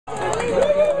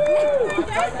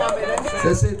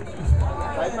This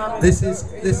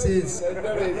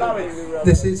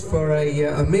is for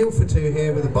a meal for two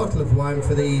here with a bottle of wine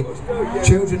for the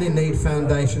Children in Need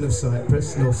Foundation of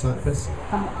Cyprus, North Cyprus.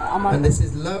 And this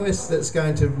is Lois that's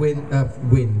going to win,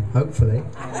 hopefully.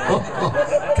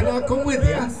 Can I come with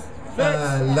you?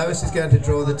 Lois is going to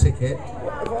draw the ticket.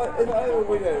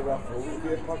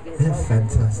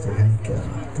 Fantastic, eh? God,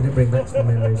 did it bring back some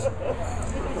memories?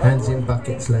 Hands in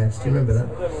buckets, lads. Do you remember that?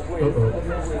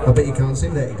 I bet you can't see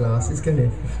without your glasses, can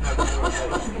you?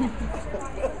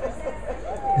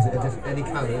 Is it any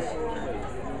colours?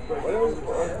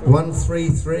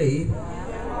 133.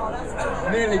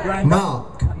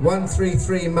 Mark.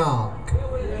 133 Mark.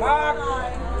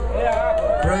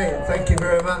 Great, thank you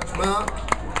very much, Mark.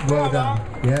 Well done.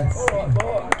 Yes.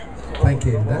 Thank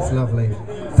you, that's lovely.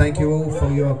 Thank you all for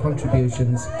your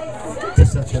contributions to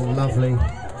such a lovely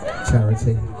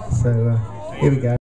charity. So here we go.